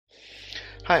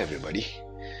Hi everybody.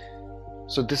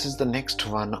 So this is the next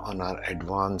one on our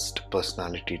advanced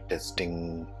personality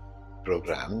testing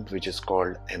program, which is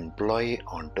called Employee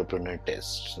Entrepreneur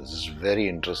Test. This is very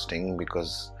interesting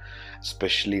because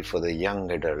especially for the young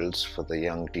adults, for the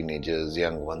young teenagers,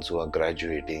 young ones who are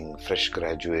graduating, fresh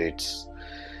graduates,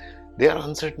 they are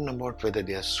uncertain about whether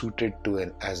they are suited to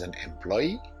as an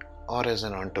employee or as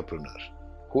an entrepreneur.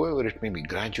 Whoever it may be,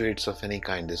 graduates of any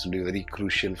kind, this will be very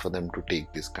crucial for them to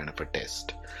take this kind of a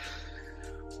test.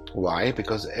 Why?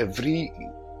 Because every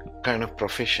kind of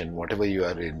profession, whatever you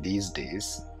are in these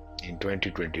days, in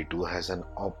 2022, has an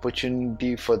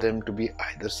opportunity for them to be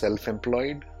either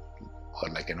self-employed or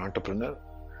like an entrepreneur,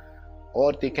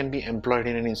 or they can be employed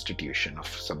in an institution of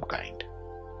some kind.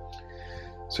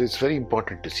 So it's very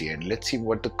important to see, and let's see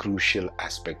what the crucial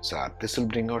aspects are. This will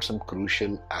bring out some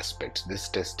crucial aspects. This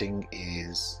testing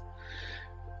is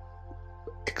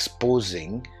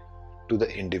exposing to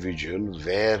the individual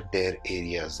where their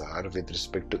areas are with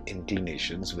respect to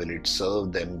inclinations. Will it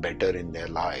serve them better in their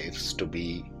lives to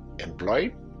be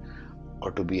employed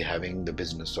or to be having the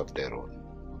business of their own?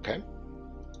 Okay.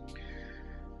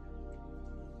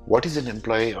 What is an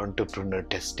employee entrepreneur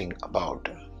testing about?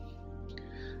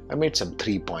 I made some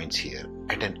 3 points here.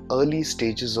 At an early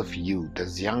stages of youth,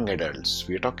 as young adults,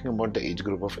 we are talking about the age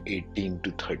group of 18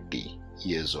 to 30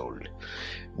 years old.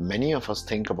 Many of us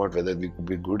think about whether we could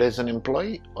be good as an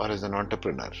employee or as an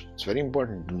entrepreneur. It's very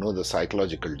important to know the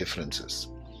psychological differences.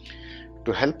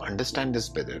 To help understand this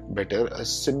better, a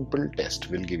simple test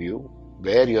will give you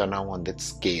where you are now on that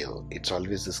scale. It's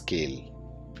always a scale.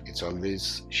 It's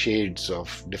always shades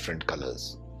of different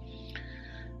colors.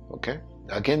 Okay.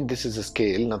 Again, this is a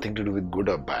scale, nothing to do with good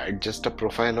or bad, just a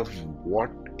profile of what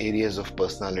areas of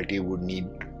personality would need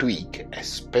to tweak,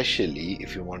 especially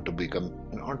if you want to become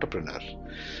an entrepreneur.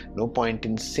 No point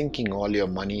in sinking all your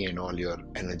money and all your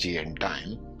energy and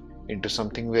time into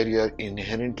something where you are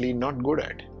inherently not good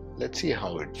at. Let's see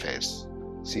how it fares.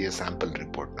 See a sample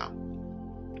report now.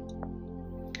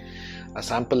 A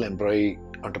sample employee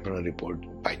entrepreneur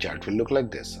report pie chart will look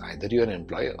like this. Either you are an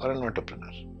employee or an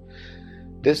entrepreneur.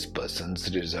 This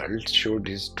person's results showed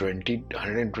his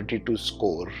 122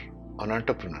 score on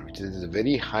entrepreneur, which is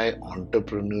very high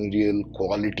entrepreneurial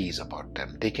qualities about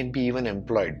them. They can be even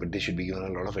employed, but they should be given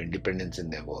a lot of independence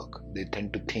in their work. They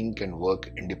tend to think and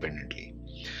work independently.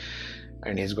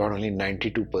 And he's got only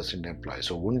 92% employee,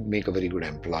 so wouldn't make a very good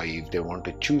employee. If they want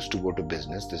to choose to go to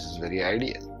business, this is very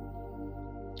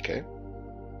ideal. Okay.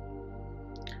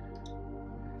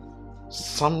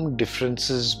 Some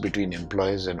differences between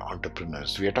employees and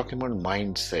entrepreneurs. We are talking about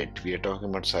mindset, we are talking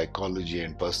about psychology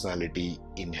and personality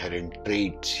inherent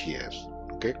traits here,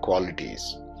 okay,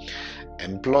 qualities.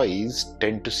 Employees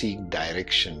tend to seek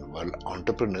direction while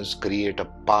entrepreneurs create a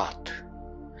path.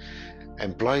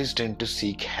 Employees tend to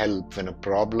seek help when a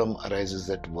problem arises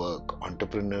at work.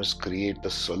 Entrepreneurs create the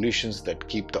solutions that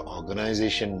keep the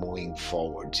organization moving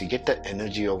forward. So you get the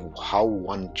energy of how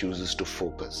one chooses to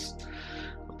focus,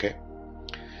 okay.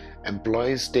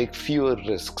 Employees take fewer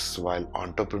risks while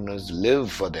entrepreneurs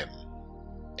live for them.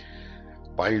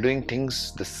 While doing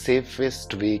things the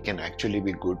safest way can actually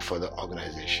be good for the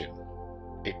organization.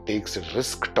 It takes a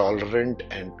risk-tolerant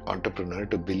and entrepreneur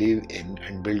to believe in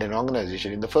and build an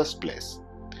organization in the first place.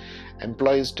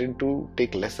 Employees tend to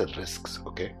take lesser risks,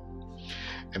 okay?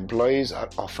 Employees are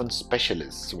often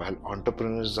specialists while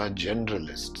entrepreneurs are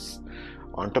generalists.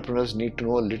 Entrepreneurs need to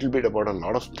know a little bit about a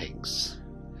lot of things,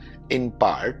 in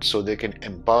part so they can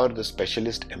empower the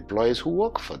specialist employees who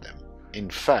work for them. In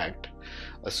fact,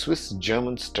 a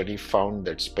Swiss-German study found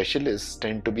that specialists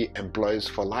tend to be employees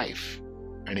for life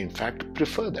and in fact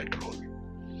prefer that role.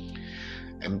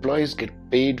 Employees get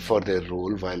paid for their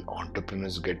role while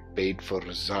entrepreneurs get paid for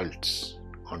results.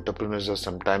 Entrepreneurs are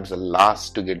sometimes the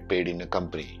last to get paid in a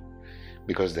company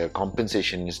because their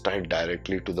compensation is tied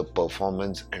directly to the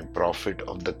performance and profit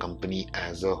of the company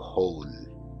as a whole.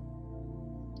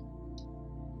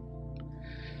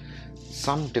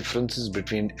 Some differences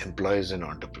between employees and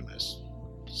entrepreneurs.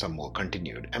 Some more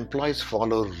continued. Employees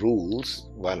follow rules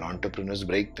while entrepreneurs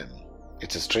break them.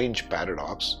 It's a strange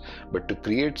paradox, but to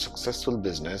create successful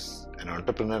business, an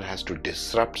entrepreneur has to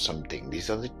disrupt something. These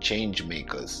are the change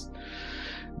makers.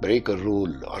 Break a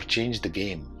rule or change the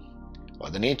game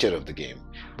or the nature of the game.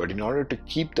 But in order to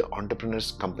keep the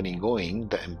entrepreneur's company going,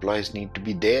 the employees need to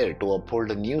be there to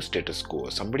uphold a new status quo.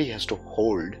 Somebody has to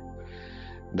hold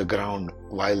the ground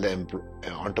while the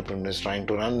entrepreneur is trying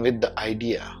to run with the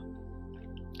idea.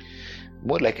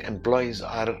 More like employees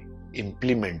are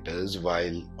implementers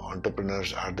while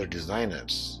entrepreneurs are the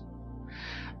designers.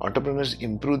 Entrepreneurs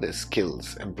improve their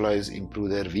skills, employees improve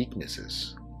their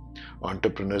weaknesses.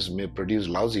 Entrepreneurs may produce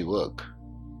lousy work.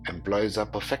 Employees are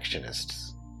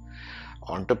perfectionists.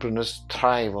 Entrepreneurs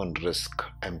thrive on risk.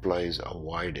 Employees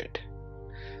avoid it.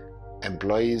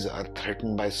 Employees are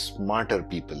threatened by smarter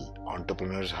people.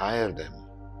 Entrepreneurs hire them.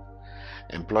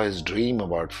 Employees dream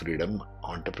about freedom.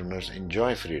 Entrepreneurs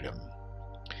enjoy freedom.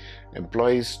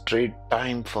 Employees trade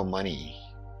time for money.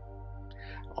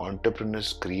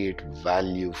 Entrepreneurs create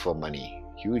value for money.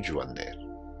 Huge one there.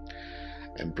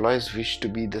 Employees wish to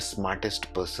be the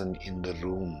smartest person in the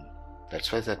room.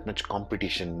 That's why that much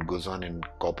competition goes on in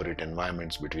corporate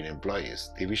environments between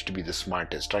employees. They wish to be the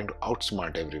smartest, trying to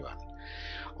outsmart everyone.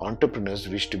 Entrepreneurs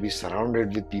wish to be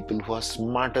surrounded with people who are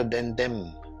smarter than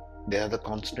them. They are the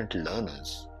constant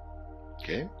learners.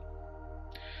 Okay?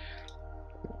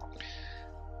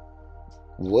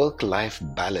 Work-life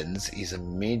balance is a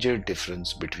major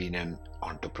difference between an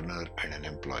entrepreneur and an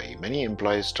employee. Many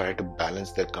employees try to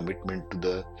balance their commitment to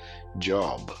the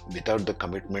job without the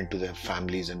commitment to their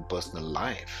families and personal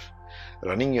life.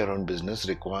 Running your own business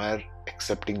requires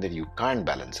accepting that you can't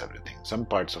balance everything. Some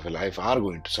parts of your life are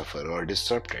going to suffer or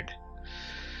disrupted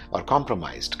or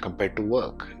compromised compared to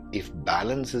work. If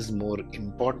balance is more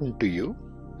important to you,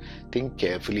 think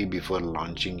carefully before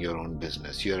launching your own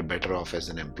business. You are better off as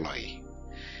an employee.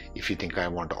 If you think I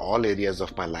want all areas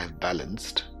of my life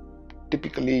balanced,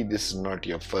 typically this is not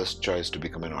your first choice to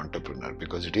become an entrepreneur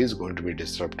because it is going to be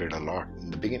disrupted a lot in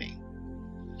the beginning.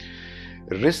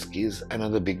 Risk is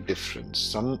another big difference.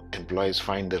 Some employees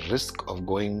find the risk of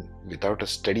going without a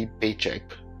steady paycheck,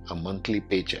 a monthly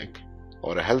paycheck,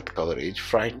 or a health coverage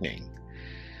frightening.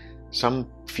 Some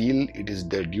feel it is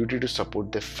their duty to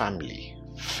support their family.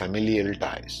 Familial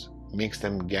ties makes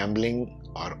them gambling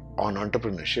or on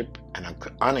entrepreneurship an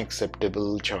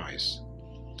unacceptable choice.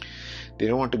 They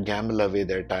don't want to gamble away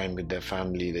their time with their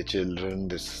family, their children,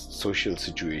 this social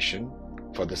situation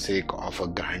for the sake of a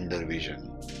grander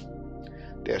vision.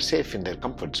 They are safe in their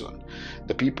comfort zone.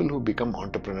 The people who become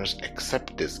entrepreneurs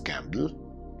accept this gamble.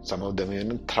 Some of them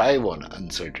even thrive on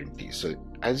uncertainty. So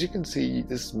as you can see,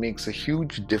 this makes a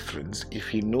huge difference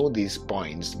if you know these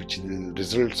points, which the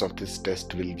results of this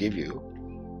test will give you.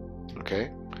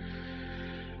 Okay?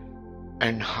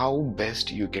 And how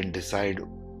best you can decide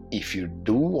if you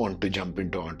do want to jump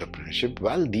into entrepreneurship.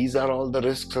 Well, these are all the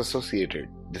risks associated.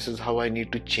 This is how I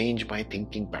need to change my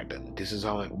thinking pattern. This is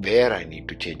where I need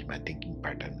to change my thinking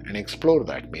pattern and explore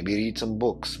that. Maybe read some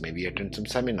books, maybe attend some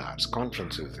seminars,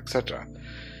 conferences, etc.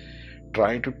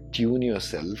 Try to tune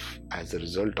yourself as a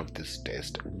result of this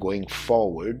test going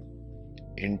forward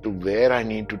into where I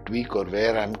need to tweak or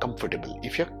where I'm comfortable.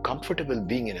 If you're comfortable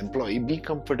being an employee, be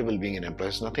comfortable being an employee.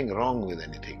 There's nothing wrong with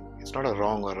anything. It's not a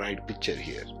wrong or right picture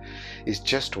here. It's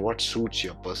just what suits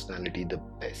your personality the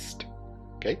best.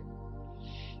 Okay?